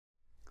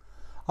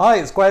Hi,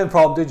 it's Graham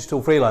from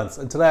Digital Freelance,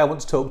 and today I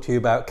want to talk to you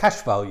about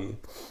cash value.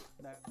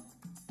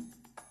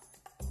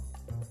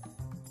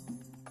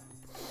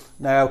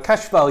 Now,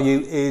 cash value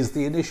is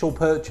the initial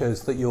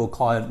purchase that your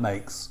client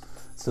makes.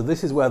 So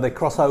this is where they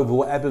cross over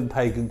what Eben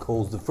Pagan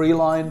calls the free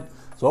line.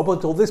 So up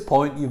until this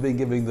point, you've been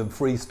giving them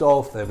free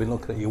stuff. They've been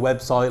looking at your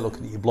website,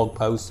 looking at your blog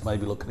posts,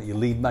 maybe looking at your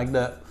lead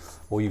magnet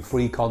or your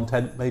free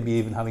content, maybe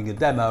even having a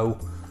demo.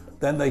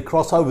 Then they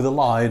cross over the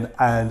line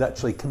and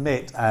actually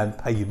commit and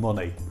pay you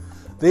money.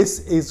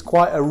 This is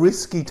quite a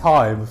risky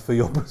time for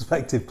your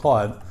prospective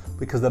client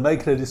because they're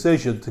making a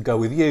decision to go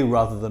with you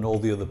rather than all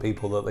the other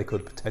people that they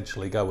could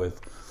potentially go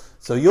with.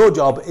 So your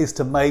job is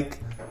to make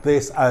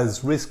this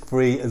as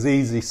risk-free, as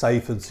easy,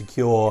 safe and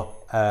secure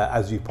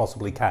as you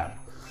possibly can.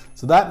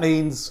 So that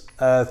means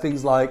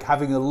things like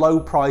having a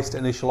low-priced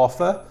initial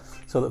offer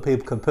so that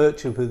people can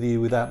purchase with you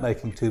without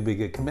making too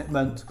big a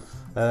commitment.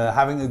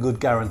 Having a good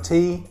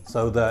guarantee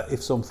so that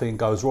if something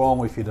goes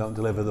wrong, if you don't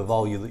deliver the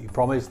value that you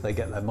promised, they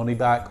get their money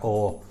back,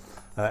 or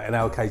in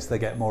our case, they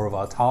get more of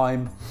our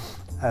time,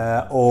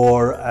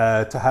 or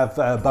to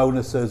have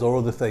bonuses or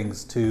other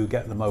things to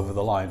get them over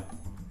the line.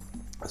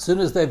 As soon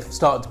as they've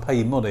started to pay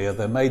you money or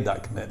they've made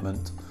that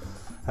commitment,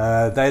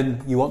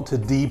 then you want to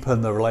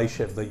deepen the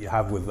relationship that you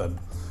have with them.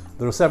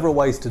 There are several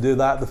ways to do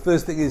that. The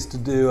first thing is to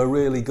do a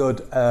really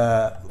good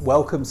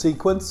welcome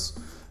sequence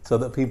so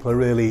that people are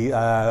really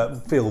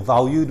feel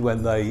valued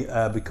when they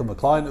become a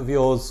client of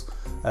yours,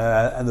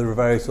 and there are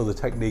various other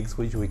techniques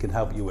which we can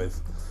help you with.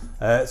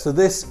 So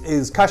this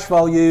is cash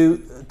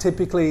value.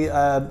 Typically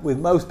with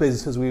most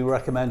businesses we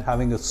recommend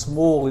having a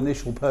small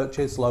initial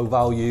purchase, low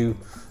value,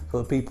 so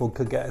that people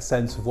could get a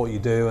sense of what you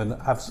do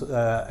and have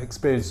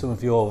experience some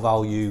of your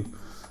value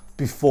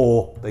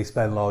before they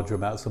spend larger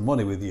amounts of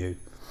money with you.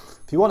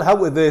 If you want help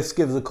with this,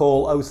 give us a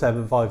call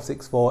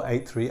 07564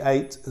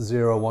 838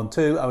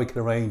 012 and we can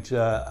arrange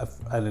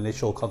an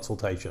initial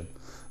consultation.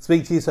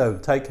 Speak to you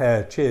soon. Take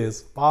care.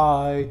 Cheers.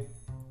 Bye.